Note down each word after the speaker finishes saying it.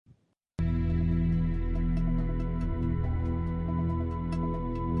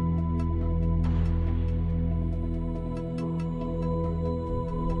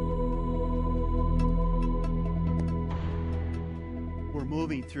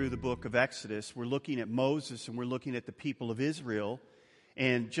moving through the book of Exodus. We're looking at Moses and we're looking at the people of Israel.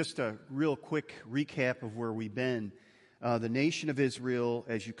 And just a real quick recap of where we've been. The nation of Israel,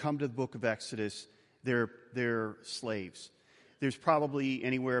 as you come to the book of Exodus, they're slaves. There's probably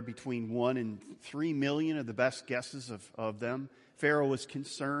anywhere between 1 and 3 million of the best guesses of them. Pharaoh was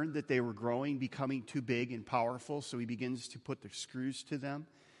concerned that they were growing, becoming too big and powerful, so he begins to put the screws to them.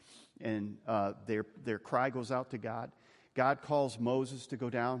 And their cry goes out to God. God calls Moses to go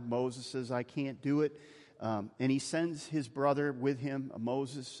down. Moses says, I can't do it. And he sends his brother with him,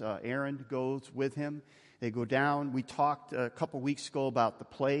 Moses. Aaron goes with him. They go down. We talked a couple weeks ago about the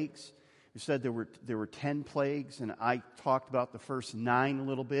plagues. We said there were 10 plagues, and I talked about the first 9 a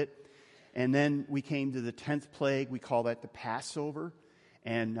little bit. And then we came to the 10th plague. We call that the Passover.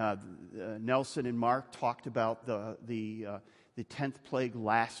 And Nelson and Mark talked about the 10th plague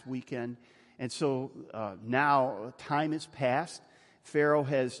last weekend. And so now time has passed. Pharaoh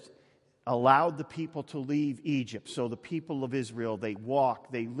has allowed the people to leave Egypt. So the people of Israel, they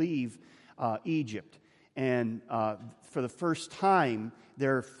leave Egypt. And for the first time,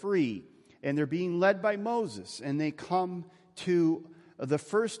 they're free. And they're being led by Moses. And they come to the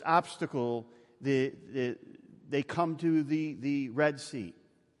first obstacle. They come to the Red Sea.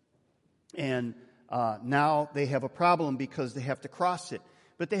 And now they have a problem because they have to cross it.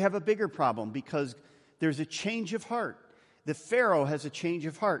 But they have a bigger problem because there's a change of heart. The Pharaoh has a change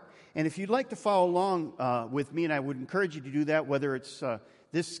of heart. And if you'd like to follow along with me, and I would encourage you to do that, whether it's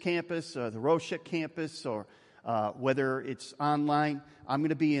this campus, the Roshek campus, or whether it's online, I'm going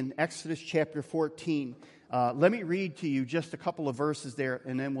to be in Exodus chapter 14. Let me read to you just a couple of verses there,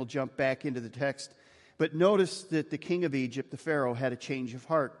 and then we'll jump back into the text. But notice that the king of Egypt, the Pharaoh, had a change of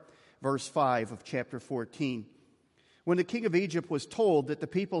heart. Verse 5 of chapter 14. When the king of Egypt was told that the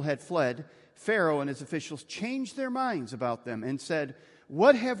people had fled, Pharaoh and his officials changed their minds about them and said,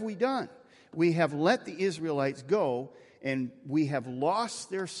 what have we done? We have let the Israelites go, and we have lost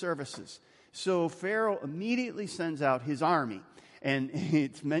their services. So Pharaoh immediately sends out his army. And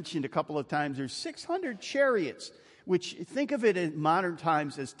it's mentioned a couple of times, there's 600 chariots, which think of it in modern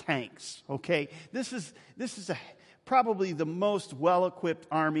times as tanks, okay? This is probably the most well-equipped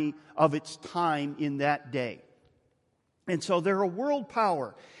army of its time in that day. And so they're a world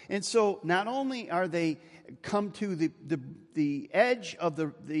power. And so not only are they come to the edge of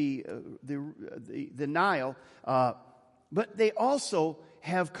the Nile, but they also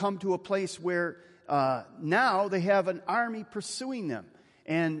have come to a place where now they have an army pursuing them.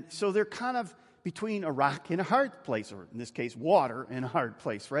 And so they're kind of between a rock and a hard place, or in this case, water and a hard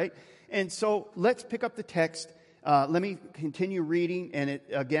place, right? And so let's pick up the text. Let me continue reading, and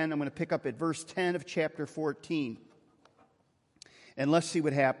again, I'm going to pick up at verse 10 of chapter 14. And let's see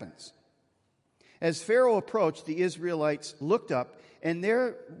what happens. As Pharaoh approached, the Israelites looked up, and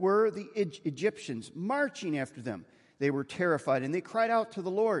there were the Egyptians marching after them. They were terrified, and they cried out to the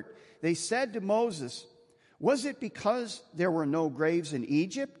Lord. They said to Moses, was it because there were no graves in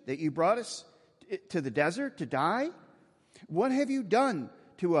Egypt that you brought us to the desert to die? What have you done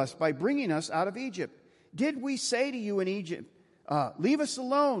to us by bringing us out of Egypt? Did we say to you in Egypt, leave us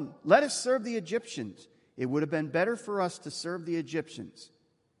alone, let us serve the Egyptians? It would have been better for us to serve the Egyptians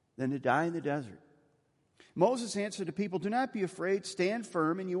than to die in the desert. Moses answered the people, do not be afraid, stand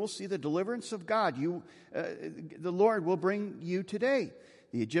firm, and you will see the deliverance of God. The Lord will bring you today.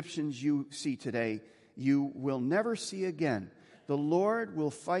 The Egyptians you see today, you will never see again. The Lord will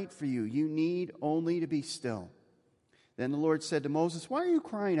fight for you. You need only to be still. Then the Lord said to Moses, why are you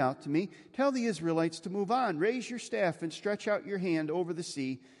crying out to me? Tell the Israelites to move on. Raise your staff and stretch out your hand over the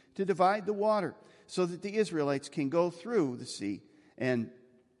sea to divide the water, so that the Israelites can go through the sea and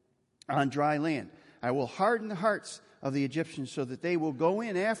on dry land. I will harden the hearts of the Egyptians so that they will go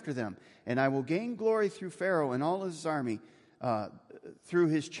in after them, and I will gain glory through Pharaoh and all his army, through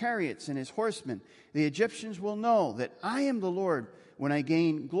his chariots and his horsemen. The Egyptians will know that I am the Lord when I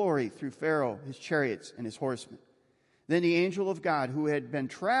gain glory through Pharaoh, his chariots, and his horsemen. Then the angel of God, who had been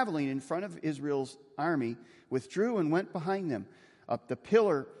traveling in front of Israel's army, withdrew and went behind them. Up the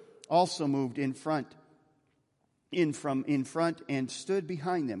pillar also moved in front and stood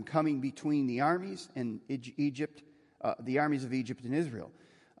behind them, coming between the armies and Egypt, the armies of Egypt and Israel.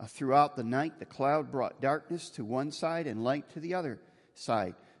 Throughout the night, the cloud brought darkness to one side and light to the other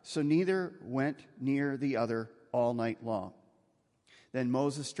side. So neither went near the other all night long. Then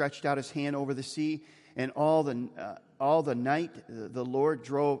Moses stretched out his hand over the sea, and all that night the Lord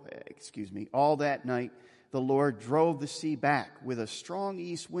drove the sea back with a strong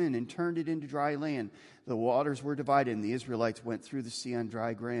east wind and turned it into dry land. The waters were divided, and the Israelites went through the sea on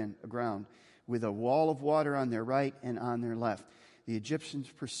dry ground with a wall of water on their right and on their left. the Egyptians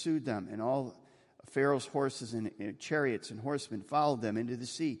pursued them, and all Pharaoh's horses and chariots and horsemen followed them into the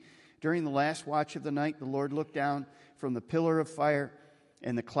sea. During the last watch of the night, the Lord looked down from the pillar of fire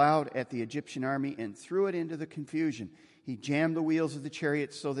and the cloud at the Egyptian army and threw it into the confusion. He jammed the wheels of the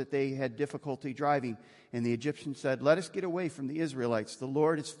chariots so that they had difficulty driving. And the Egyptians said, "Let us get away from the Israelites. The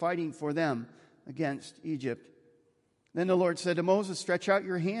Lord is fighting for them against Egypt." Then the Lord said to Moses, "Stretch out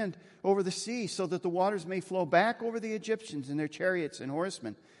your hand over the sea so that the waters may flow back over the Egyptians and their chariots and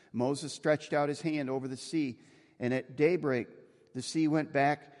horsemen." Moses stretched out his hand over the sea, and at daybreak the sea went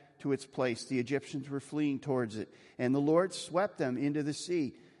back to its place. The Egyptians were fleeing towards it, and the Lord swept them into the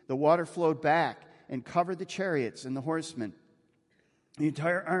sea. The water flowed back and covered the chariots and the horsemen. The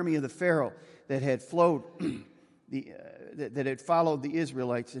entire army of the Pharaoh that had followed the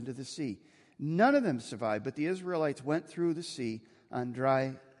Israelites into the sea. None of them survived, but the Israelites went through the sea on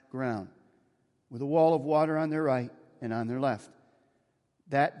dry ground, with a wall of water on their right and on their left.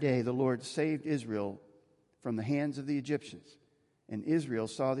 That day the Lord saved Israel from the hands of the Egyptians, and Israel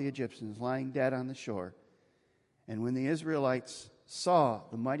saw the Egyptians lying dead on the shore. And when the Israelites saw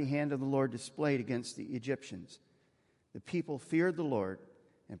the mighty hand of the Lord displayed against the Egyptians, the people feared the Lord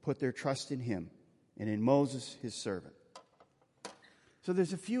and put their trust in him and in Moses his servant. So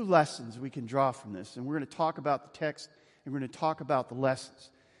there's a few lessons we can draw from this, and we're going to talk about the text, and we're going to talk about the lessons.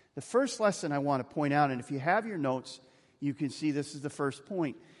 The first lesson I want to point out, and if you have your notes, you can see this is the first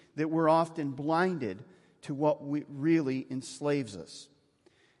point, that we're often blinded to what really enslaves us.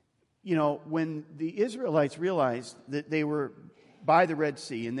 You know, when the Israelites realized that they were by the Red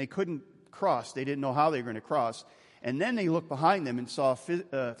Sea and they couldn't cross, they didn't know how they were going to cross, and then they looked behind them and saw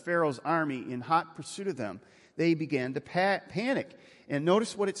Pharaoh's army in hot pursuit of them, they began to panic. And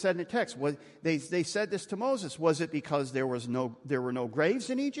notice what it said in the text. They said this to Moses. Was it because there were no graves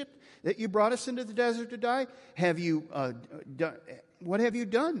in Egypt that you brought us into the desert to die? What have you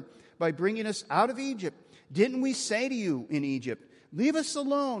done by bringing us out of Egypt? Didn't we say to you in Egypt, leave us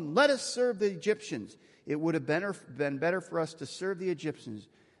alone, let us serve the Egyptians? It would have been better for us to serve the Egyptians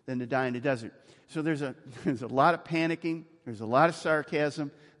than to die in the desert. So there's a lot of panicking, there's a lot of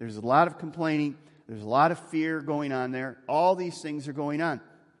sarcasm, there's a lot of complaining, there's a lot of fear going on there. All these things are going on.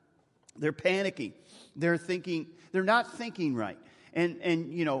 They're panicking. They're not thinking right.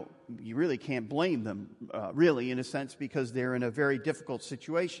 And you know, you really can't blame them, really, in a sense, because they're in a very difficult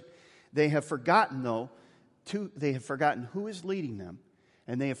situation. They have forgotten, though, they have forgotten who is leading them,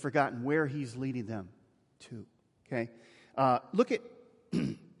 and they have forgotten where he's leading them to. Okay? Look at...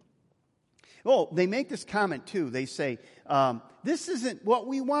 they make this comment, too. They say, this isn't what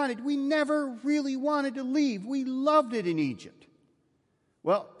we wanted. We never really wanted to leave. We loved it in Egypt.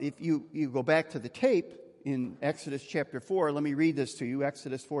 Well, if you go back to the tape in Exodus chapter 4, let me read this to you.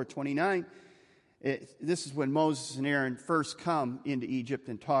 Exodus 4:29. This is when Moses and Aaron first come into Egypt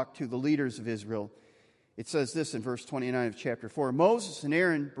and talk to the leaders of Israel. It says this in verse 29 of chapter 4. Moses and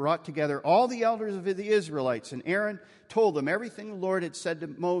Aaron brought together all the elders of the Israelites, and Aaron told them everything the Lord had said to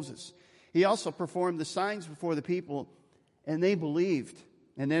Moses. He also performed the signs before the people, and they believed.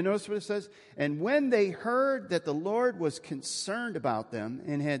 And then notice what it says. And when they heard that the Lord was concerned about them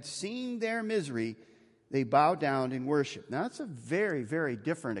and had seen their misery, they bowed down and worshiped. Now, that's a very, very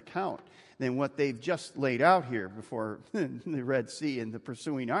different account than what they've just laid out here before the Red Sea and the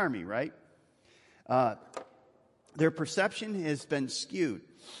pursuing army, right? Their perception has been skewed.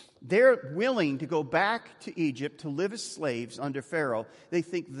 They're willing to go back to Egypt to live as slaves under Pharaoh. They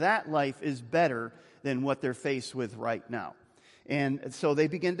think that life is better than what they're faced with right now. And so they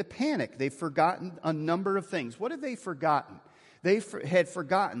begin to panic. They've forgotten a number of things. What have they forgotten? They had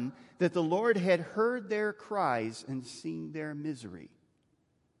forgotten that the Lord had heard their cries and seen their misery.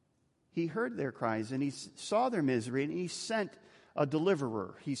 He heard their cries and he saw their misery, and he sent a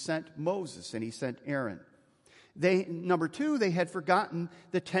deliverer. He sent Moses and he sent Aaron. Number two, they had forgotten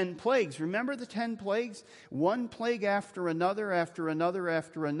the 10 plagues. Remember the 10 plagues? One plague after another, after another,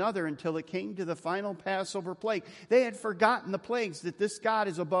 after another, until it came to the final Passover plague. They had forgotten the plagues, that this God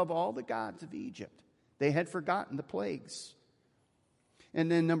is above all the gods of Egypt. They had forgotten the plagues.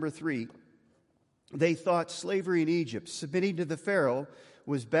 And then number three, they thought slavery in Egypt, submitting to the Pharaoh,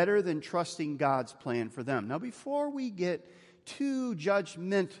 was better than trusting God's plan for them. Now, before we get too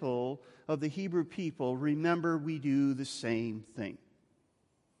judgmental of the Hebrew people, remember we do the same thing.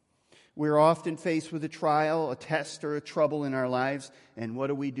 We're often faced with a trial, a test, or a trouble in our lives, and what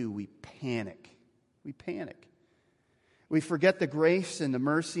do? We panic. We panic. We forget the grace and the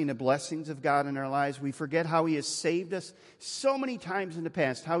mercy and the blessings of God in our lives. We forget how He has saved us so many times in the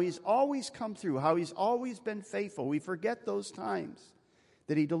past, how He's always come through, how He's always been faithful. We forget those times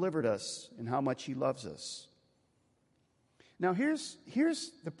that He delivered us and how much He loves us. Now, here's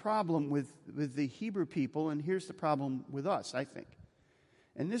the problem with the Hebrew people, and here's the problem with us, I think.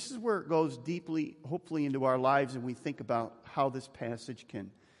 And this is where it goes deeply, hopefully, into our lives, and we think about how this passage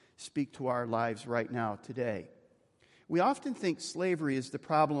can speak to our lives right now, today. We often think slavery is the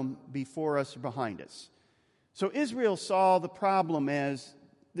problem before us or behind us. So Israel saw the problem as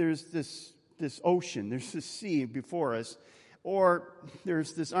there's this ocean, there's this sea before us, or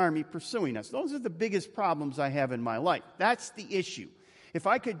there's this army pursuing us. Those are the biggest problems I have in my life. That's the issue. If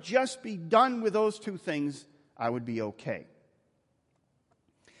I could just be done with those two things, I would be okay.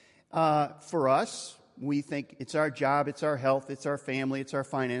 For us, we think it's our job, it's our health, it's our family, it's our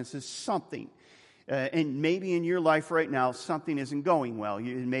finances, something. And maybe in your life right now, something isn't going well.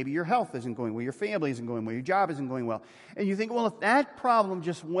 Maybe your health isn't going well, your family isn't going well, your job isn't going well. And you think, well, if that problem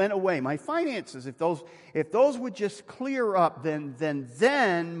just went away, my finances, if those would just clear up,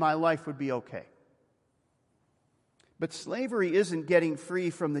 then my life would be okay. But slavery isn't getting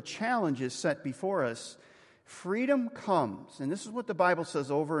free from the challenges set before us. Freedom comes, and this is what the Bible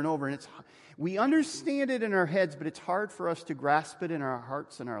says over and over, and we understand it in our heads, but it's hard for us to grasp it in our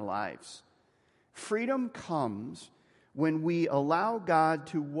hearts and our lives. Freedom comes when we allow God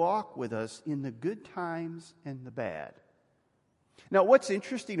to walk with us in the good times and the bad. Now, what's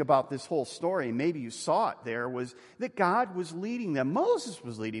interesting about this whole story, and maybe you saw it there, was that God was leading them. Moses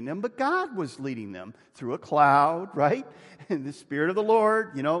was leading them, but God was leading them through a cloud, right? And the Spirit of the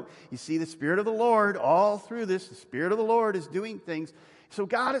Lord, you see the Spirit of the Lord all through this. The Spirit of the Lord is doing things. So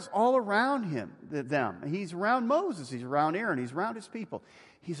God is all around them. He's around Moses. He's around Aaron. He's around his people.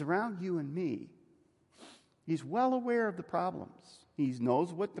 He's around you and me. He's well aware of the problems. He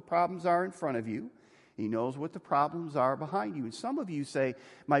knows what the problems are in front of you. He knows what the problems are behind you. And some of you say,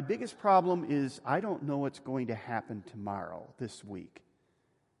 my biggest problem is I don't know what's going to happen tomorrow, this week.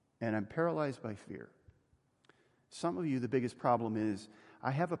 And I'm paralyzed by fear. Some of you, the biggest problem is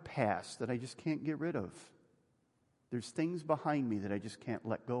I have a past that I just can't get rid of. There's things behind me that I just can't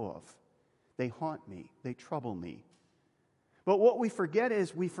let go of. They haunt me. They trouble me. But what we forget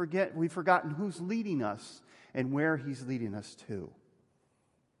is we've forgotten who's leading us and where he's leading us to.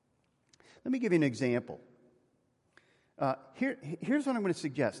 Let me give you an example. Here's what I'm going to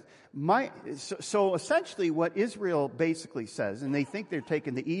suggest. So essentially what Israel basically says, and they think they're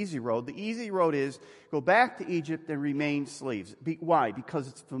taking the easy road. The easy road is go back to Egypt and remain slaves. Why? Because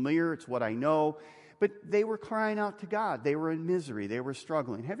it's familiar, it's what I know. But they were crying out to God. They were in misery. They were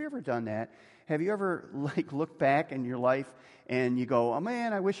struggling. Have you ever done that? Have you ever looked back in your life and you go, oh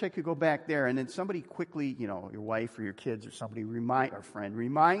man, I wish I could go back there. And then somebody quickly, your wife or your kids or somebody or friend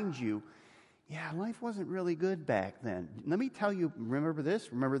reminds you, yeah, life wasn't really good back then. Let me tell you, remember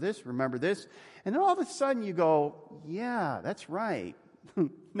this, remember this, remember this. And then all of a sudden you go, yeah, that's right.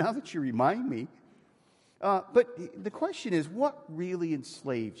 Now that you remind me. But the question is, what really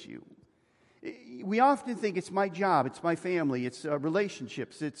enslaves you? We often think it's my job, it's my family, it's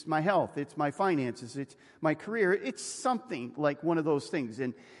relationships, it's my health, it's my finances, it's my career. It's something like one of those things.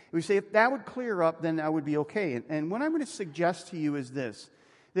 And we say, if that would clear up, then I would be okay. And what I'm going to suggest to you is this,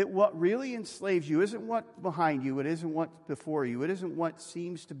 that what really enslaves you isn't what's behind you, it isn't what's before you, it isn't what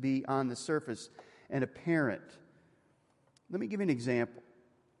seems to be on the surface and apparent. Let me give you an example.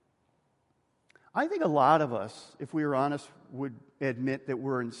 I think a lot of us, if we were honest, would admit that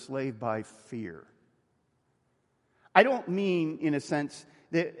we're enslaved by fear. I don't mean, in a sense,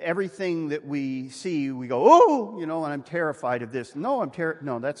 that everything that we see, we go, oh, and I'm terrified of this. No,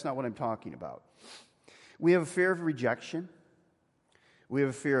 that's not what I'm talking about. We have a fear of rejection. We have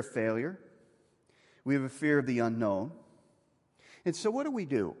a fear of failure. We have a fear of the unknown. And so what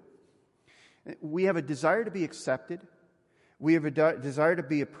do? We have a desire to be accepted. We have a desire to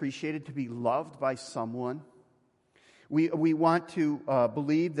be appreciated, to be loved by someone. We want to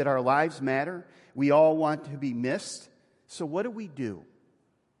believe that our lives matter. We all want to be missed. So what do?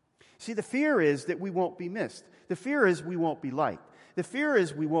 See, the fear is that we won't be missed. The fear is we won't be liked. The fear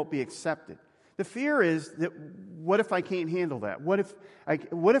is we won't be accepted. The fear is that what if I can't handle that? What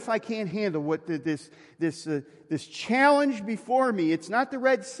if I can't handle this challenge before me? It's not the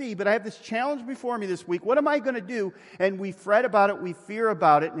Red Sea, but I have this challenge before me this week. What am I going to do? And we fret about it, we fear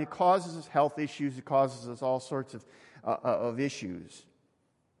about it, and it causes us health issues. It causes us all sorts of issues.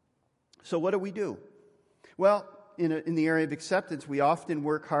 So what do? Well, in the area of acceptance, we often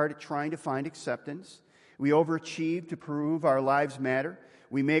work hard at trying to find acceptance. We overachieve to prove our lives matter.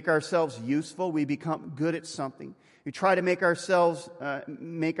 We make ourselves useful. We become good at something. We try to make our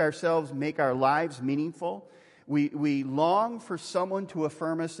lives meaningful. We long for someone to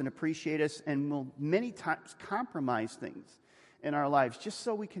affirm us and appreciate us, and will many times compromise things in our lives just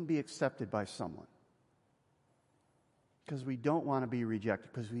so we can be accepted by someone. Because we don't want to be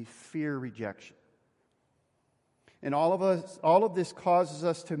rejected, because we fear rejection. And all of this causes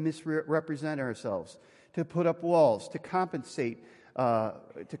us to misrepresent ourselves, to put up walls, to compensate,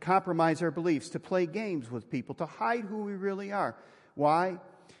 to compromise our beliefs, to play games with people, to hide who we really are. Why?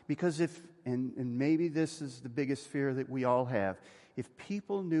 Because and maybe this is the biggest fear that we all have, if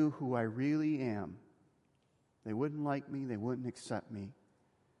people knew who I really am, they wouldn't like me, they wouldn't accept me,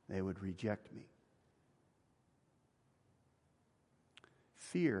 they would reject me.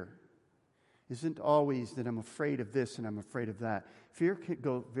 Fear isn't always that I'm afraid of this and I'm afraid of that. Fear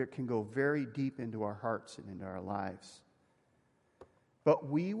can go very deep into our hearts and into our lives. But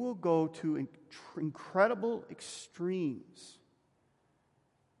we will go to incredible extremes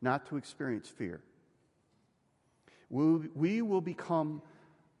not to experience fear. We will become,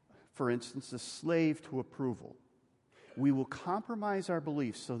 for instance, a slave to approval. We will compromise our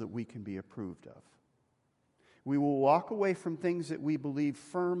beliefs so that we can be approved of. We will walk away from things that we believe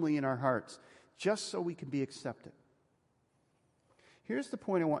firmly in our hearts just so we can be accepted. Here's the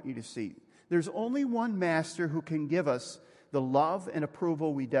point I want you to see. There's only one master who can give us the love and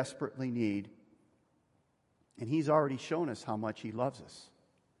approval we desperately need. And he's already shown us how much he loves us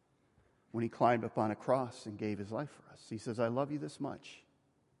when he climbed up on a cross and gave his life for us. He says, I love you this much.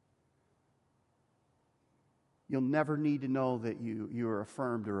 You'll never need to know that you are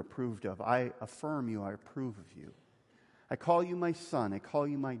affirmed or approved of. I affirm you, I approve of you. I call you my son, I call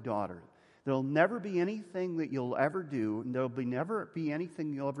you my daughter. There'll never be anything that you'll ever do, and there'll never be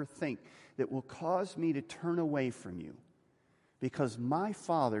anything you'll ever think that will cause me to turn away from you. Because my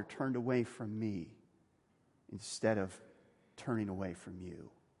Father turned away from me instead of turning away from you.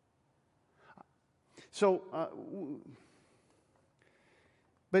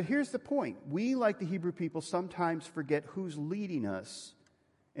 But here's the point. We, like the Hebrew people, sometimes forget who's leading us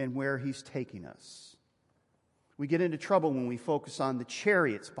and where he's taking us. We get into trouble when we focus on the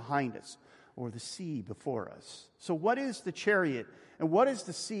chariots behind us or the sea before us. So what is the chariot and what is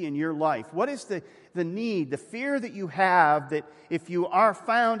the sea in your life? What is the need, the fear that you have that if you are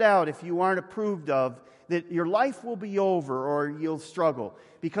found out, if you aren't approved of, that your life will be over or you'll struggle?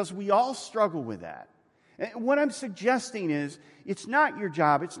 Because we all struggle with that. And what I'm suggesting is, it's not your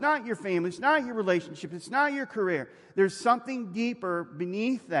job, it's not your family, it's not your relationship, it's not your career. There's something deeper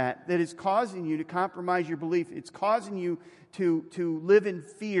beneath that is causing you to compromise your belief. It's causing you to live in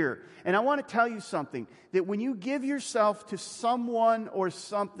fear. And I want to tell you something, that when you give yourself to someone or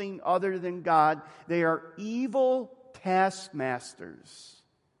something other than God, they are evil taskmasters.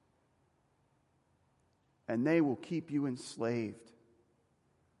 And they will keep you enslaved.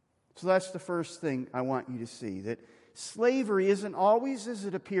 So that's the first thing I want you to see, that slavery isn't always as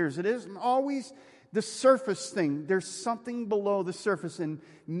it appears. It isn't always the surface thing. There's something below the surface, and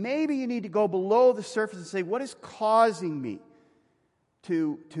maybe you need to go below the surface and say, what is causing me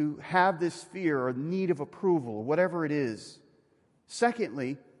to have this fear or need of approval, or whatever it is?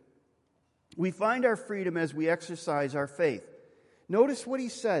 Secondly, we find our freedom as we exercise our faith. Notice what he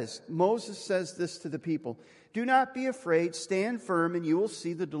says. Moses says this to the people. Do not be afraid, stand firm, and you will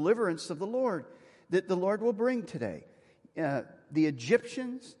see the deliverance of the Lord, that the Lord will bring today. The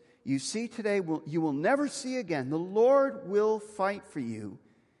Egyptians you see today, you will never see again. The Lord will fight for you.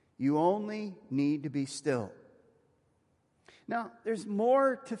 You only need to be still. Now, there's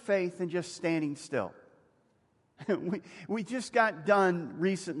more to faith than just standing still. We just got done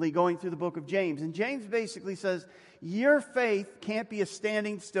recently going through the book of James. And James basically says, your faith can't be a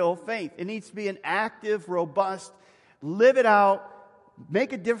standing still faith. It needs to be an active, robust, live it out,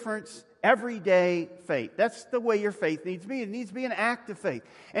 make a difference, everyday faith. That's the way your faith needs to be. It needs to be an active faith.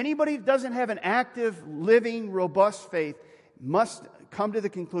 Anybody who doesn't have an active, living, robust faith must come to the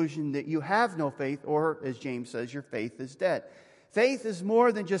conclusion that you have no faith, or, as James says, your faith is dead. Faith is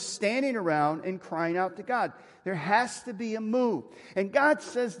more than just standing around and crying out to God. There has to be a move. And God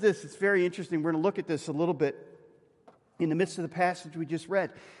says this. It's very interesting. We're going to look at this a little bit in the midst of the passage we just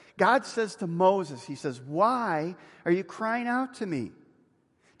read. God says to Moses, he says, why are you crying out to me?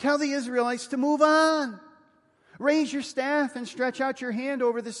 Tell the Israelites to move on. Raise your staff and stretch out your hand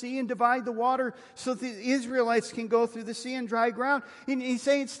over the sea and divide the water so that the Israelites can go through the sea on dry ground. And he's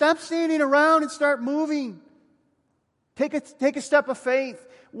saying, stop standing around and start moving. Take a step of faith.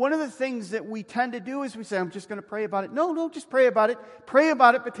 One of the things that we tend to do is we say, I'm just going to pray about it. No, just pray about it. Pray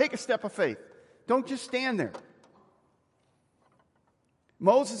about it, but take a step of faith. Don't just stand there.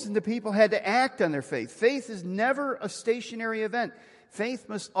 Moses and the people had to act on their faith. Faith is never a stationary event. Faith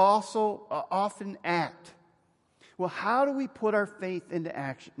must also often act. Well, how do we put our faith into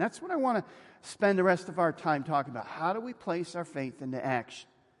action? That's what I want to spend the rest of our time talking about. How do we place our faith into action?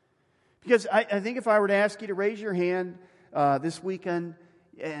 Because I think if I were to ask you to raise your hand this weekend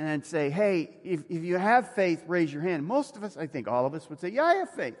and say, hey, if you have faith, raise your hand. Most of us, I think all of us would say, yeah, I have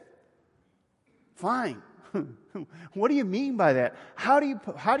faith. Fine. What do you mean by that? How do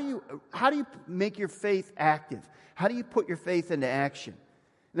you make your faith active? How do you put your faith into action?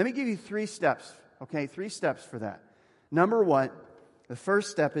 Let me give you 3 steps, okay? 3 steps for that. Number 1, the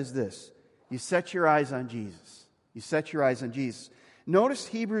first step is this. You set your eyes on Jesus. You set your eyes on Jesus. Notice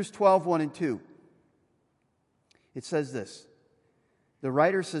Hebrews 12, 1 and 2. It says this. The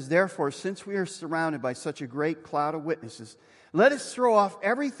writer says, therefore, since we are surrounded by such a great cloud of witnesses, let us throw off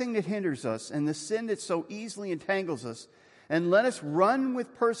everything that hinders us and the sin that so easily entangles us, and let us run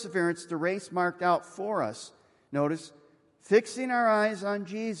with perseverance the race marked out for us. Notice, fixing our eyes on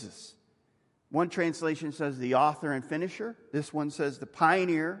Jesus. One translation says the author and finisher. This one says the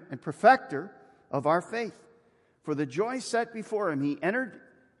pioneer and perfecter of our faith. For the joy set before him, he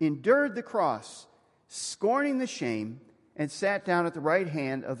endured the cross, scorning the shame, and sat down at the right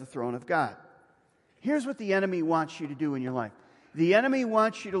hand of the throne of God. Here's what the enemy wants you to do in your life. The enemy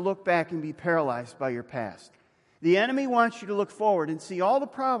wants you to look back and be paralyzed by your past. The enemy wants you to look forward and see all the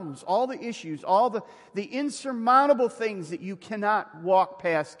problems, all the issues, all the insurmountable things that you cannot walk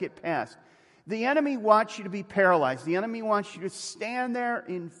past, get past. The enemy wants you to be paralyzed. The enemy wants you to stand there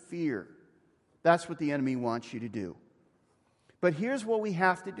in fear. That's what the enemy wants you to do. But here's what we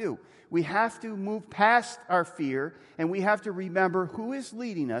have to do. We have to move past our fear, and we have to remember who is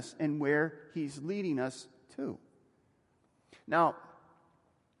leading us and where he's leading us to. Now,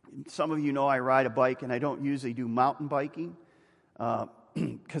 some of you know I ride a bike, and I don't usually do mountain biking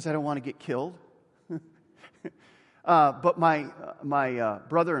because I don't want to get killed. But my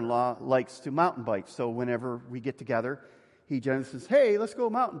brother-in-law likes to mountain bike, so whenever we get together, he generally says, hey, let's go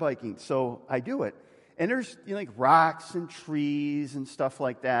mountain biking. So I do it. And there's like rocks and trees and stuff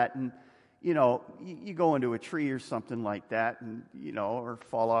like that. And, you go into a tree or something like that and, or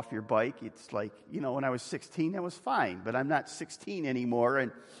fall off your bike. It's like, when I was 16, that was fine. But I'm not 16 anymore.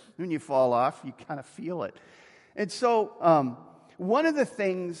 And when you fall off, you kind of feel it. And so one of the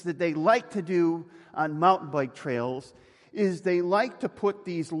things that they like to do on mountain bike trails is they like to put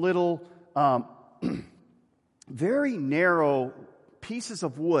these little very narrow pieces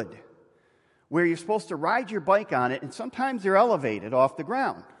of wood where you're supposed to ride your bike on it, and sometimes they're elevated off the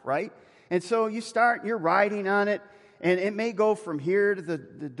ground, right? And so you're riding on it, and it may go from here to the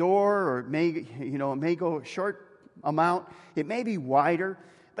door, or it may go a short amount. It may be wider.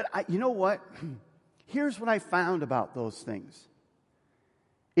 But you know what? Here's what I found about those things.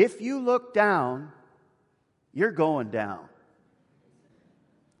 If you look down, you're going down.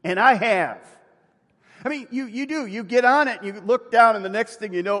 And I have. I mean, you do. You get on it, and you look down, and the next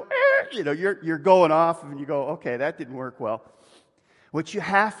thing you know, you're going off, and you go, okay, that didn't work well. What you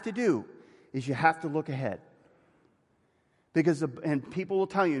have to do is you have to look ahead. And people will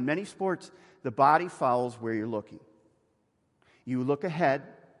tell you, in many sports, the body follows where you're looking. You look ahead,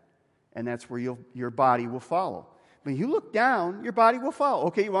 and that's where your body will follow. When you look down, your body will follow.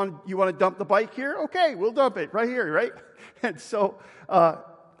 Okay, you want to dump the bike here? Okay, we'll dump it right here, right? And so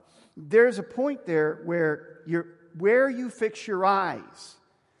there's a point there where you fix your eyes.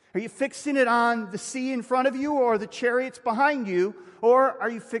 Are you fixing it on the sea in front of you or the chariots behind you? Or are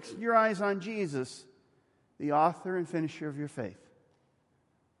you fixing your eyes on Jesus, the author and finisher of your faith,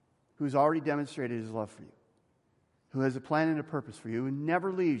 who's already demonstrated his love for you, who has a plan and a purpose for you, and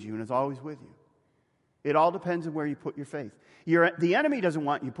never leaves you and is always with you? It all depends on where you put your faith. The enemy doesn't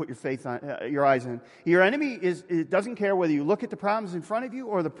want you to put your faith on your eyes on. Your enemy doesn't care whether you look at the problems in front of you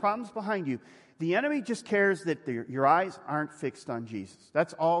or the problems behind you. The enemy just cares that your eyes aren't fixed on Jesus.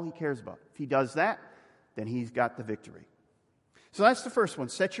 That's all he cares about. If he does that, then he's got the victory. So that's the first one.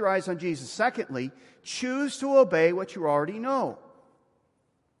 Set your eyes on Jesus. Secondly, choose to obey what you already know.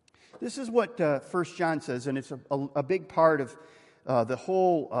 This is what 1 John says, and it's a big part of the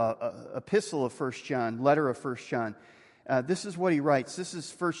whole epistle of 1 John, letter of 1 John. This is what he writes. This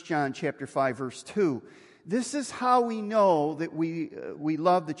is 1 John chapter 5, verse 2. This is how we know that we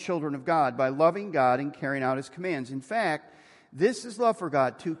love the children of God, by loving God and carrying out his commands. In fact, this is love for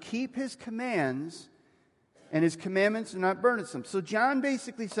God, to keep his commands, and his commandments are not burdensome. So John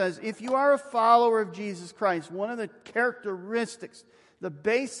basically says, if you are a follower of Jesus Christ, one of the characteristics, the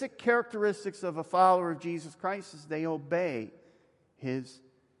basic characteristics of a follower of Jesus Christ is they obey his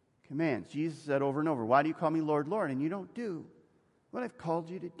commands. Jesus said over and over, why do you call me Lord, Lord, and you don't do what I've called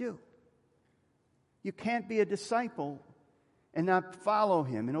you to do? You can't be a disciple and not follow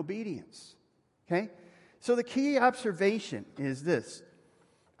him in obedience. Okay? So the key observation is this.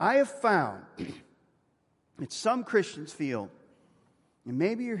 I have found that some Christians feel, and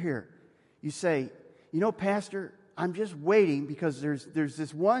maybe you're here, you say, Pastor, I'm just waiting because there's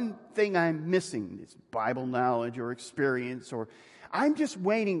this one thing I'm missing. It's Bible knowledge or experience, or I'm just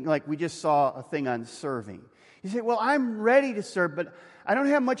waiting, like we just saw a thing on serving. You say, well, I'm ready to serve, but I don't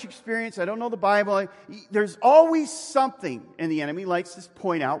have much experience. I don't know the Bible. There's always something, and the enemy likes to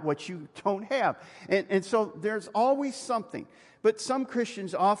point out what you don't have. And so there's always something. But some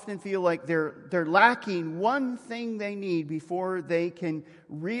Christians often feel like they're lacking one thing they need before they can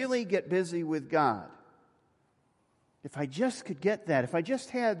really get busy with God. If I just could get that, if I just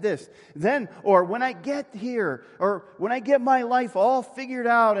had this, then, or when I get here, or when I get my life all figured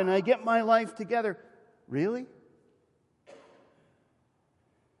out and I get my life together. Really?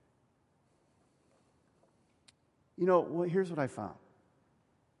 You know, well, here's what I found.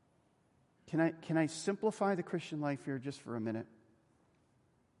 Can I simplify the Christian life here just for a minute?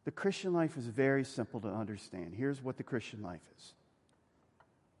 The Christian life is very simple to understand. Here's what the Christian life is.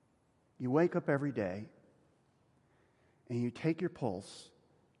 You wake up every day and you take your pulse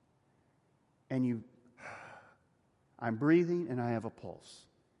and I'm breathing and I have a pulse.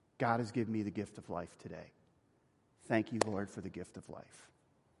 God has given me the gift of life today. Thank you, Lord, for the gift of life.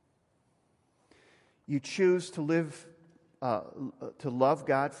 You choose to live, to love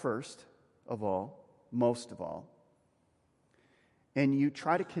God first of all, most of all. And you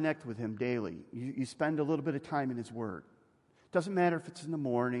try to connect with Him daily. You spend a little bit of time in His Word. Doesn't matter if it's in the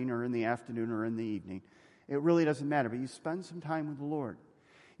morning or in the afternoon or in the evening. It really doesn't matter. But you spend some time with the Lord.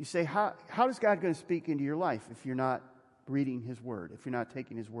 You say, how is God going to speak into your life if you're not reading His Word, if you're not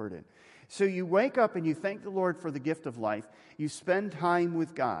taking His Word in? So you wake up and you thank the Lord for the gift of life. You spend time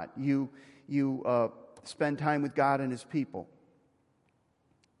with God. You spend time with God and His people.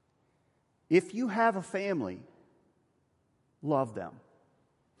 If you have a family, love them.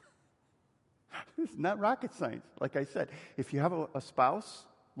 It's not rocket science. Like I said, if you have a spouse,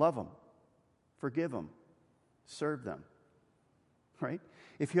 love them. Forgive them. Serve them. Right?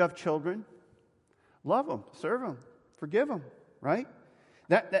 If you have children, love them. Serve them. Forgive them. Right?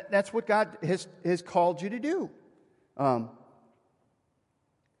 That's what God has called you to do. A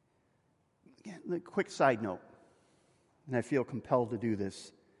quick side note, and I feel compelled to do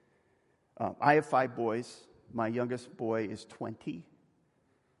this. I have 5 boys. My youngest boy is 20,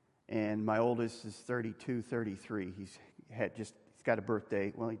 and my oldest is 32, 33. He's got a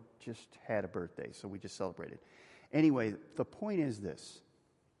birthday. Well, he just had a birthday, so we just celebrated. Anyway, the point is this.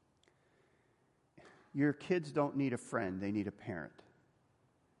 Your kids don't need a friend. They need a parent.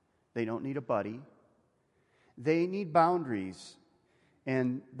 They don't need a buddy. They need boundaries.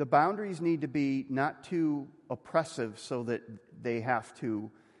 And the boundaries need to be not too oppressive so that they have to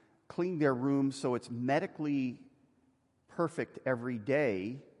clean their room so it's medically perfect every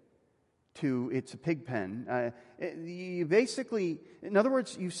day to it's a pig pen. You basically, in other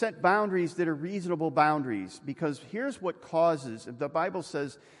words, you set boundaries that are reasonable boundaries, because here's what causes, the Bible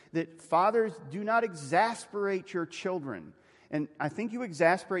says that fathers, do not exasperate your children. And I think you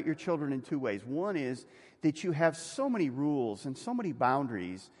exasperate your children in 2 ways. One is that you have so many rules and so many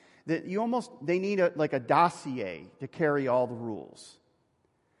boundaries that they need a dossier to carry all the rules.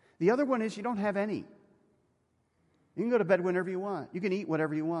 The other one is you don't have any. You can go to bed whenever you want. You can eat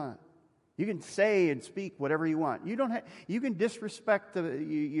whatever you want. You can say and speak whatever you want. You can disrespect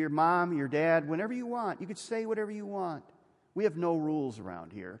your mom, your dad, whenever you want. You can say whatever you want. We have no rules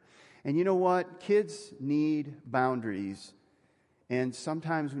around here. And you know what? Kids need boundaries. And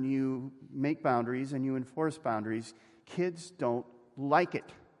sometimes when you make boundaries and you enforce boundaries, kids don't like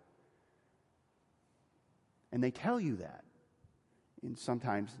it. And they tell you that in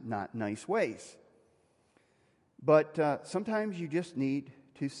sometimes not nice ways. But sometimes you just need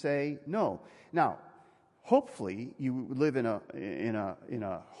to say no. Now, hopefully you live in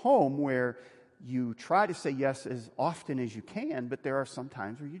a home where you try to say yes as often as you can, but there are some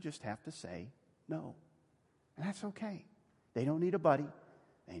times where you just have to say no. And that's okay. They don't need a buddy.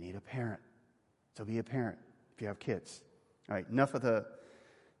 They need a parent. So be a parent if you have kids. All right, enough of the...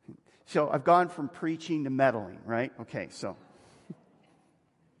 So I've gone from preaching to meddling, right? Okay, so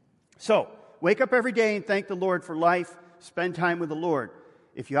wake up every day and thank the Lord for life. Spend time with the Lord.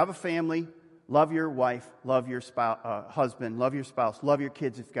 If you have a family, love your wife, love your husband, love your spouse, love your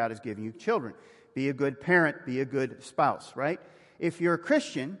kids if God has given you children. Be a good parent, be a good spouse, right? If you're a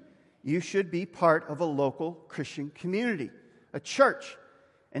Christian, you should be part of a local Christian community, a church.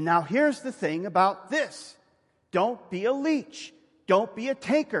 And now here's the thing about this. Don't be a leech. Don't be a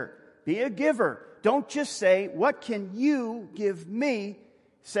taker. Be a giver. Don't just say, what can you give me?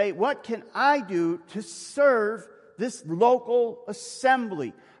 Say, what can I do to serve this local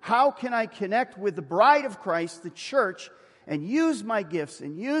assembly? How can I connect with the bride of Christ, the church, and use my gifts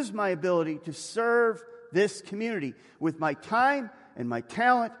and use my ability to serve this community with my time and my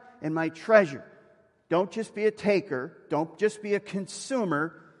talent and my treasure. Don't just be a taker. Don't just be a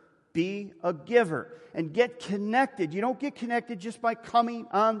consumer. Be a giver. And get connected. You don't get connected just by coming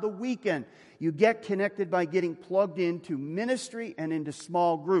on the weekend. You get connected by getting plugged into ministry and into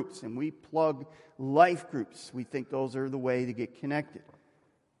small groups. And we plug life groups. We think those are the way to get connected.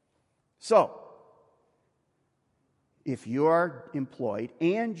 So, if you are employed,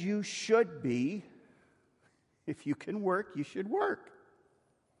 and you should be, if you can work, you should work.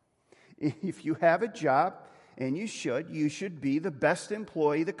 If you have a job, and you should be the best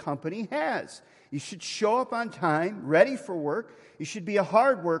employee the company has. You should show up on time, ready for work. You should be a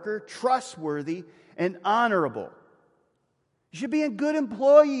hard worker, trustworthy, and honorable. You should be a good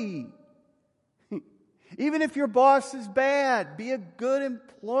employee. Even if your boss is bad, be a good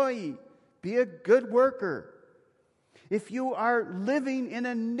employee. Be a good worker. If you are living in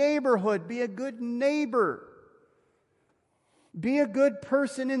a neighborhood, be a good neighbor. Be a good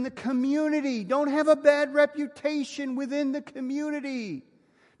person in the community. Don't have a bad reputation within the community.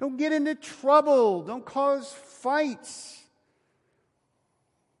 Don't get into trouble. Don't cause fights.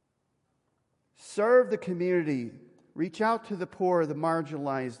 Serve the community. Reach out to the poor, the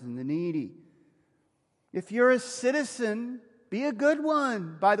marginalized, and the needy. If you're a citizen, be a good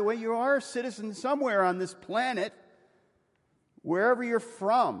one. By the way, you are a citizen somewhere on this planet, wherever you're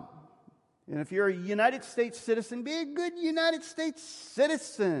from. And if you're a United States citizen, be a good United States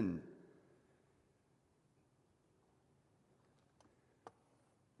citizen.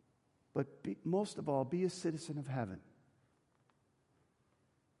 But most of all, be a citizen of heaven.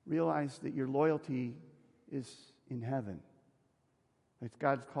 Realize that your loyalty is in heaven. That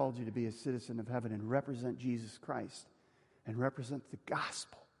God's called you to be a citizen of heaven and represent Jesus Christ and represent the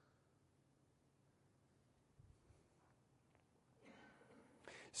gospel.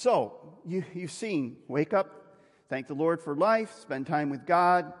 So, you've seen, wake up, thank the Lord for life, spend time with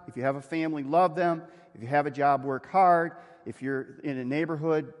God. If you have a family, love them. If you have a job, work hard. If you're in a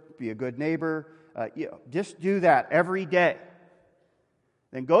neighborhood, be a good neighbor. Just do that every day.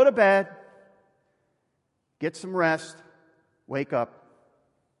 Then go to bed, get some rest, wake up,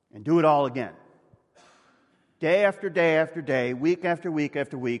 and do it all again. Day after day after day, week after week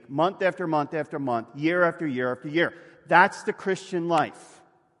after week, month after month after month, year after year after year. That's the Christian life.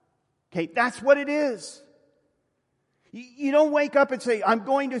 Okay, that's what it is. You don't wake up and say, I'm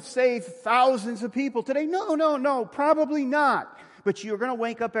going to save thousands of people today. No, probably not. But you're going to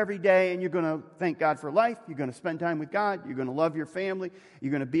wake up every day and you're going to thank God for life. You're going to spend time with God. You're going to love your family.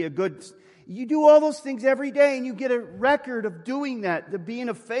 You're going to be a good... You do all those things every day and you get a record of doing that, of being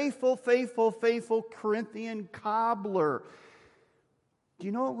a faithful Corinthian cobbler. Do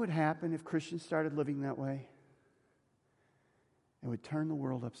you know what would happen if Christians started living that way? It would turn the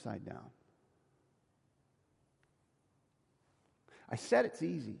world upside down. I said it's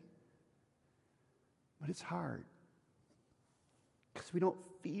easy, but it's hard. Because we don't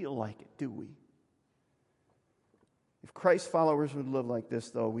feel like it, do we? If Christ followers would live like this,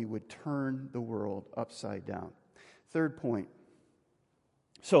 though, we would turn the world upside down. Third point.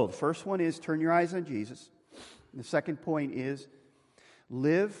 So, the first one is turn your eyes on Jesus. The second point is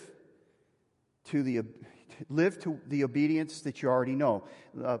live to the obedience that you already know.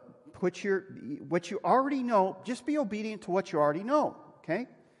 What you already know, just be obedient to what you already know, okay?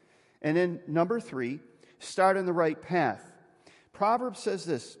 And then number 3, start on the right path. Proverbs says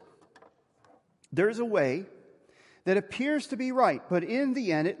this: there's a way that appears to be right, but in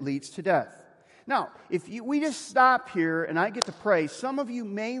the end it leads to death. Now, if we just stop here and I get to pray, some of you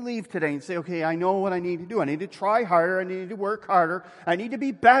may leave today and say, okay, I know what I need to do. I need to try harder. I need to work harder. I need to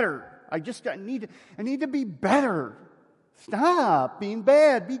be better. I need to be better. Stop being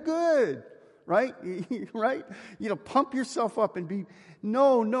bad. Be good. Right? Right? Pump yourself up and be...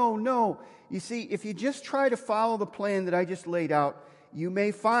 No. You see, if you just try to follow the plan that I just laid out, you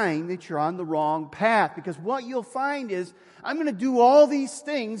may find that you're on the wrong path. Because what you'll find is, I'm going to do all these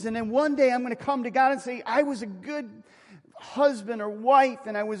things, and then one day I'm going to come to God and say, I was a good husband or wife,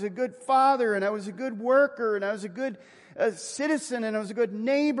 and I was a good father, and I was a good worker, and I was a good citizen, and I was a good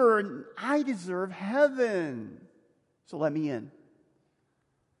neighbor, and I deserve heaven. So let me in.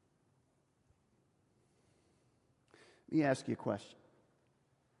 Let me ask you a question.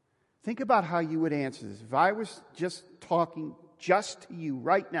 Think about how you would answer this. If I was just talking just to you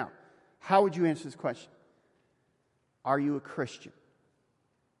right now, how would you answer this question? Are you a Christian?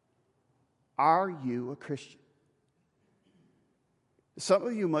 Are you a Christian? Some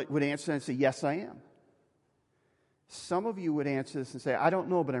of you would answer and say, yes, I am. Some of you would answer this and say, I don't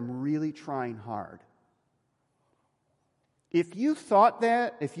know, but I'm really trying hard. If you thought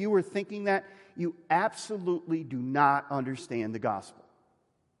that, if you were thinking that, you absolutely do not understand the gospel.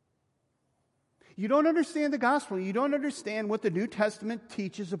 You don't understand the gospel. You don't understand what the New Testament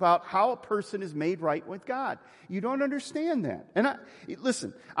teaches about how a person is made right with God. You don't understand that. And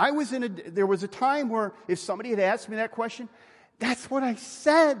listen, there was a time where if somebody had asked me that question, that's what I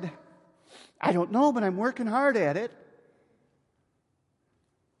said. I don't know, but I'm working hard at it.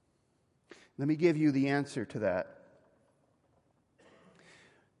 Let me give you the answer to that.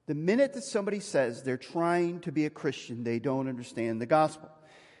 The minute that somebody says they're trying to be a Christian, they don't understand the gospel.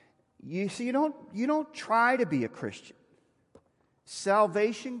 You see, you don't try to be a Christian.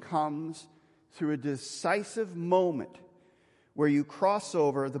 Salvation comes through a decisive moment where you cross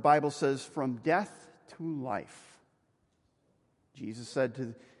over, the Bible says, from death to life. Jesus said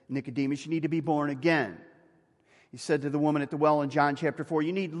to Nicodemus, you need to be born again. He said to the woman at the well in John chapter 4,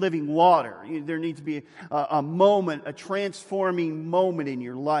 you need living water. There needs to be a moment, a transforming moment in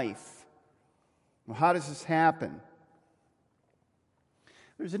your life. Well, how does this happen?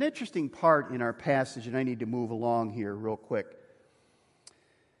 There's an interesting part in our passage, and I need to move along here real quick.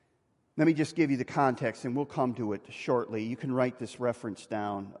 Let me just give you the context, and we'll come to it shortly. You can write this reference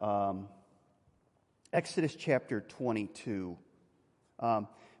down. Exodus chapter 22.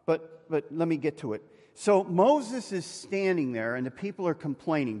 But let me get to it. So Moses is standing there, and the people are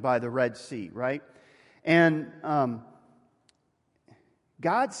complaining by the Red Sea, right? And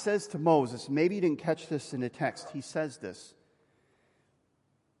God says to Moses, maybe you didn't catch this in the text, he says this.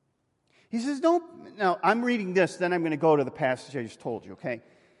 He says, now I'm reading this, then I'm going to go to the passage I just told you, okay?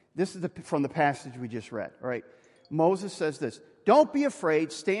 This is from the passage we just read, all right? Moses says this, don't be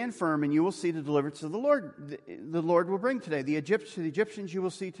afraid, stand firm, and you will see the deliverance of the Lord will bring today. The Egyptians you will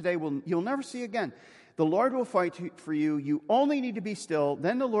see today, you'll never see again. The Lord will fight for you. You only need to be still.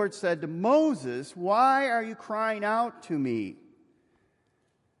 Then the Lord said to Moses, why are you crying out to me?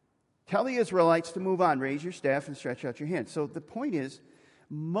 Tell the Israelites to move on. Raise your staff and stretch out your hand. So the point is,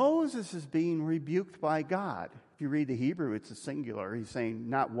 Moses is being rebuked by God. If you read the Hebrew, it's a singular. He's saying,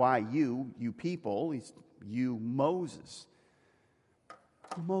 not why you people. He's you, Moses.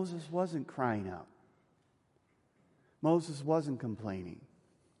 Moses wasn't crying out. Moses wasn't complaining.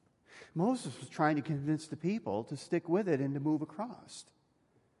 Moses was trying to convince the people to stick with it and to move across.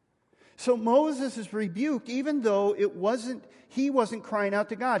 So Moses is rebuked, even though he wasn't crying out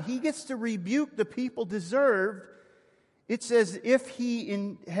to God. He gets to rebuke the people deserved. It's as if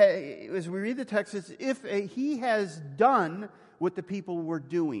as we read the text, it's if he has done what the people were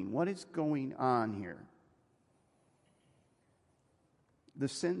doing. What is going on here? The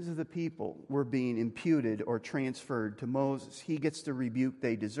sins of the people were being imputed or transferred to Moses. He gets the rebuke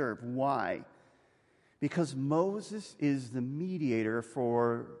they deserve. Why? Because Moses is the mediator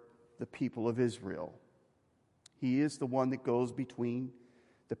for the people of Israel. He is the one that goes between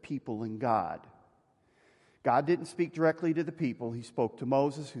the people and God. God didn't speak directly to the people. He spoke to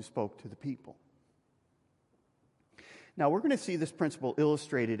Moses, who spoke to the people. Now, we're going to see this principle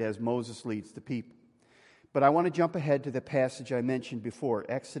illustrated as Moses leads the people. But I want to jump ahead to the passage I mentioned before,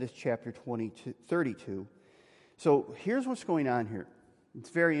 Exodus chapter 32. So here's what's going on here. It's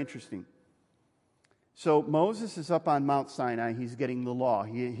very interesting. So Moses is up on Mount Sinai. He's getting the law.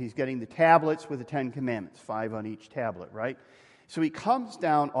 He's getting the tablets with the 10 Commandments, 5 on each tablet, right? So he comes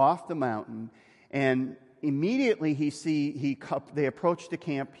down off the mountain, and immediately they approach the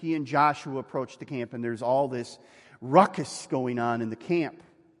camp. He and Joshua approach the camp, and there's all this ruckus going on in the camp.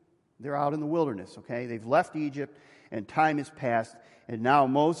 They're out in the wilderness, okay? They've left Egypt, and time has passed, and now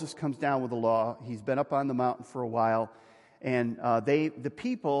Moses comes down with the law. He's been up on the mountain for a while, and the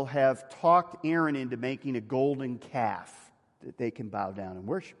people have talked Aaron into making a golden calf that they can bow down and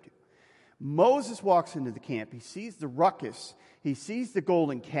worship to. Moses walks into the camp. He sees the ruckus. He sees the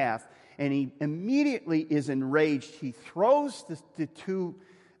golden calf, and he immediately is enraged. He throws the two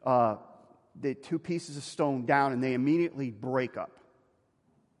pieces of stone down, and they immediately break up.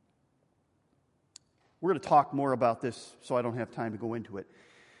 We're going to talk more about this, so I don't have time to go into it.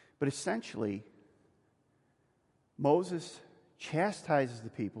 But essentially, Moses chastises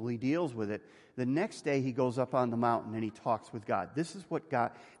the people. He deals with it. The next day, he goes up on the mountain and he talks with God. This is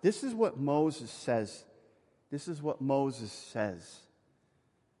what Moses says. This is what Moses says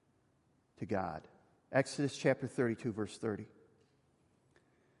to God. Exodus chapter 32, verse 30.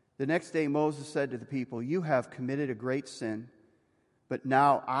 The next day, Moses said to the people, "You have committed a great sin, but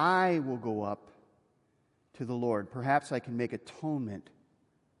now I will go up to the Lord. Perhaps I can make atonement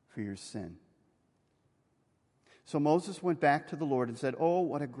for your sin." So Moses went back to the Lord and said, "Oh,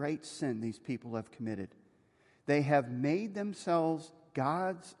 what a great sin these people have committed. They have made themselves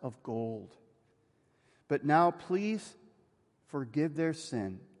gods of gold. But now please forgive their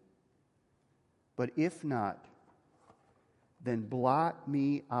sin But if not, then blot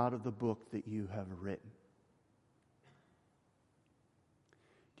me out of the book that you have written.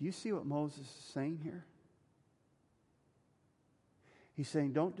 Do you see what Moses is saying here? He's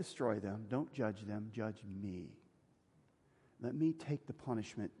saying, don't destroy them, don't judge them, judge me. Let me take the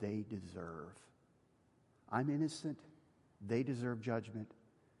punishment they deserve. I'm innocent, they deserve judgment.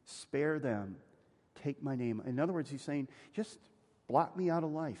 Spare them, take my name. In other words, he's saying, just blot me out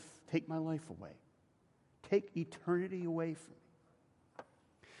of life, take my life away. Take eternity away from me.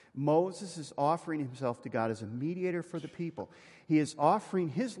 Moses is offering himself to God as a mediator for the people. He is offering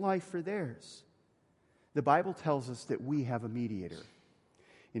his life for theirs. The Bible tells us that we have a mediator.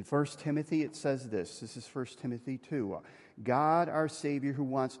 In 1 Timothy, it says this. This is 1 Timothy 2. God, our Savior, who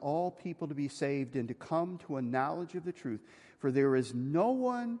wants all people to be saved and to come to a knowledge of the truth. For there is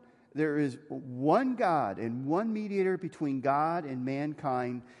one God and one mediator between God and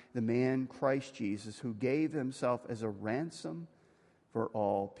mankind, the man Christ Jesus, who gave himself as a ransom for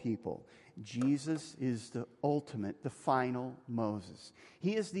all people. Jesus is the ultimate, the final Moses.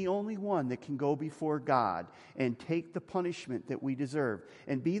 He is the only one that can go before God and take the punishment that we deserve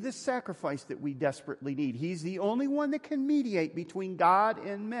and be the sacrifice that we desperately need. He's the only one that can mediate between God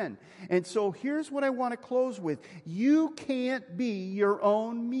and men. And so here's what I want to close with. You can't be your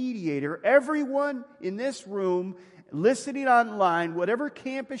own mediator. Everyone in this room, listening online, whatever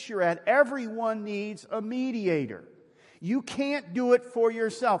campus you're at, everyone needs a mediator. You can't do it for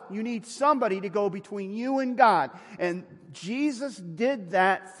yourself. You need somebody to go between you and God. And Jesus did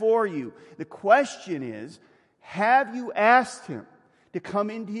that for you. The question is, have you asked Him to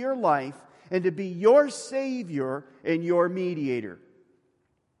come into your life and to be your Savior and your mediator?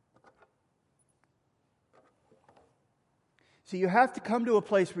 So you have to come to a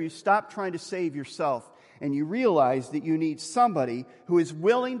place where you stop trying to save yourself and you realize that you need somebody who is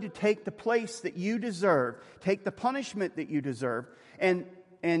willing to take the place that you deserve, take the punishment that you deserve, and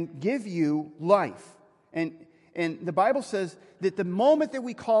give you life. And the Bible says that the moment that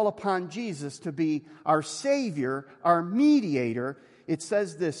we call upon Jesus to be our Savior, our mediator, it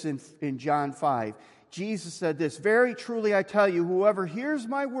says this in John 5. Jesus said this, "Very truly I tell you, whoever hears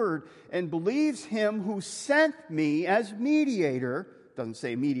my word and believes him who sent me as mediator," doesn't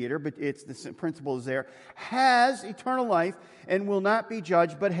say mediator, but it's the principle is there, "has eternal life and will not be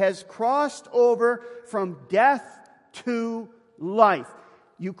judged, but has crossed over from death to life."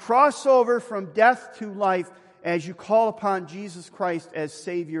 You cross over from death to life as you call upon Jesus Christ as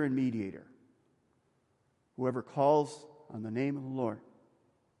Savior and mediator. Whoever calls on the name of the Lord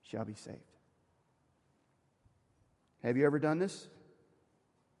shall be saved. Have you ever done this?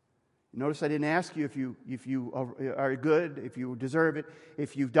 Notice I didn't ask you if you are good, if you deserve it,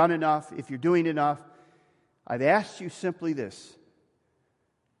 if you've done enough, if you're doing enough. I've asked you simply this.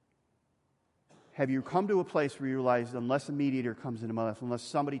 Have you come to a place where you realize unless a mediator comes into my life, unless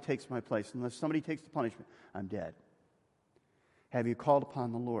somebody takes my place, unless somebody takes the punishment, I'm dead? Have you called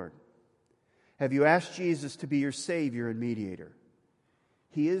upon the Lord? Have you asked Jesus to be your Savior and mediator?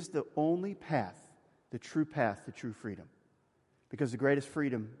 He is the only path, the true freedom. Because the greatest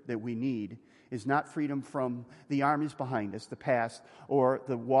freedom that we need is not freedom from the armies behind us, the past, or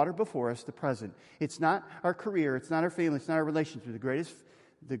the water before us, the present. It's not our career, it's not our family, it's not our relationships.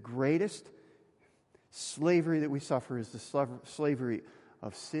 The greatest slavery that we suffer is the slavery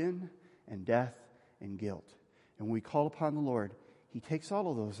of sin and death and guilt. And when we call upon the Lord, He takes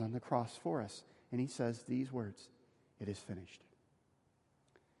all of those on the cross for us. And He says these words, "It is finished."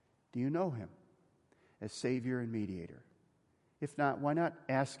 Do you know Him as Savior and mediator? If not, why not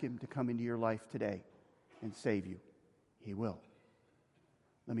ask Him to come into your life today and save you? He will.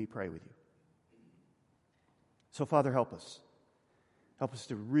 Let me pray with you. So, Father, help us. Help us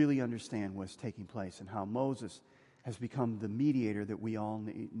to really understand what's taking place and how Moses has become the mediator that we all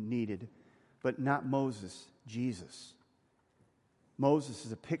needed. But not Moses, Jesus. Moses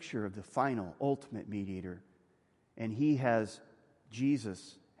is a picture of the final, ultimate mediator. And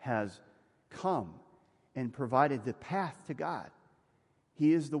Jesus has come and provided the path to God.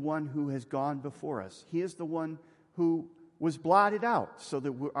 He is the one who has gone before us. He is the one who was blotted out so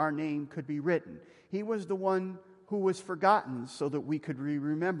that our name could be written. He was the one who was forgotten so that we could be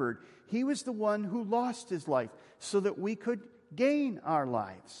remembered. He was the one who lost his life so that we could gain our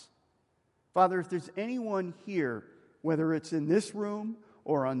lives. Father, if there's anyone here, whether it's in this room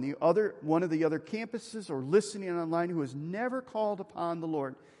or on one of the other campuses or listening online who has never called upon the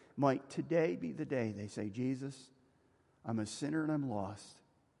Lord, might today be the day they say, "Jesus, I'm a sinner and I'm lost,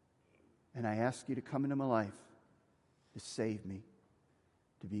 and I ask you to come into my life to save me,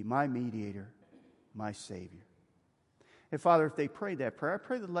 to be my mediator, my Savior." And Father, if they prayed that prayer, I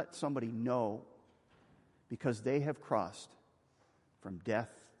pray that let somebody know because they have crossed from death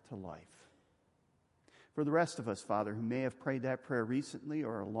to life. For the rest of us, Father, who may have prayed that prayer recently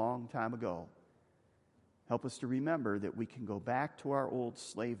or a long time ago, help us to remember that we can go back to our old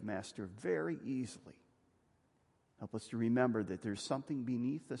slave master very easily. Help us to remember that there's something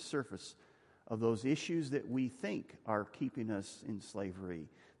beneath the surface of those issues that we think are keeping us in slavery.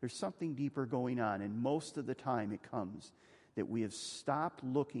 There's something deeper going on, and most of the time it comes that we have stopped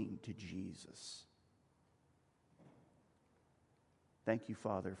looking to Jesus. Thank you,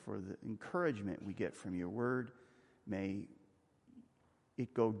 Father, for the encouragement we get from your word. May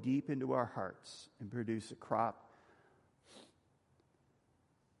it go deep into our hearts and produce a crop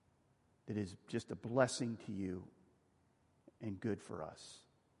that is just a blessing to you and good for us.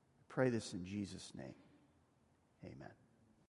 I pray this in Jesus' name.